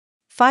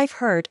5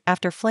 hurt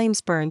after flames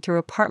burned through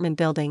apartment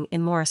building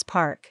in Morris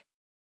Park.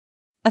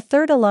 A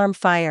third alarm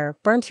fire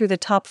burned through the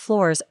top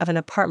floors of an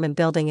apartment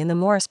building in the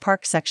Morris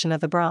Park section of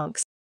the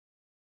Bronx.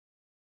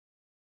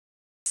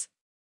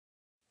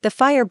 The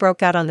fire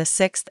broke out on the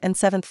 6th and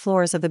 7th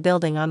floors of the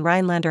building on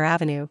Rhinelander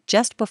Avenue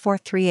just before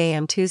 3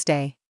 a.m.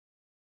 Tuesday.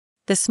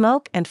 The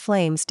smoke and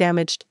flames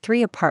damaged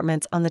 3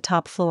 apartments on the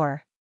top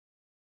floor.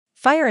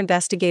 Fire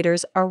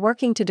investigators are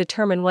working to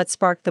determine what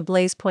sparked the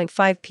blaze.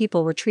 5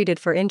 people were treated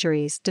for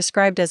injuries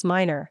described as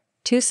minor,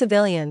 2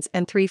 civilians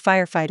and 3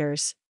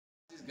 firefighters.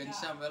 This is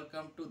Gansham.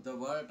 Welcome to the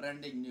World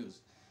Trending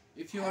News.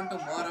 If you want to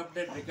more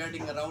update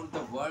regarding around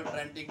the World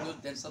Trending News,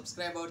 then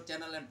subscribe our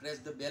channel and press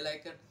the bell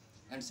icon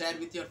and share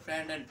with your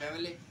friend and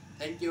family.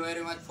 Thank you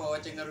very much for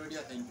watching our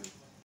video. Thank you.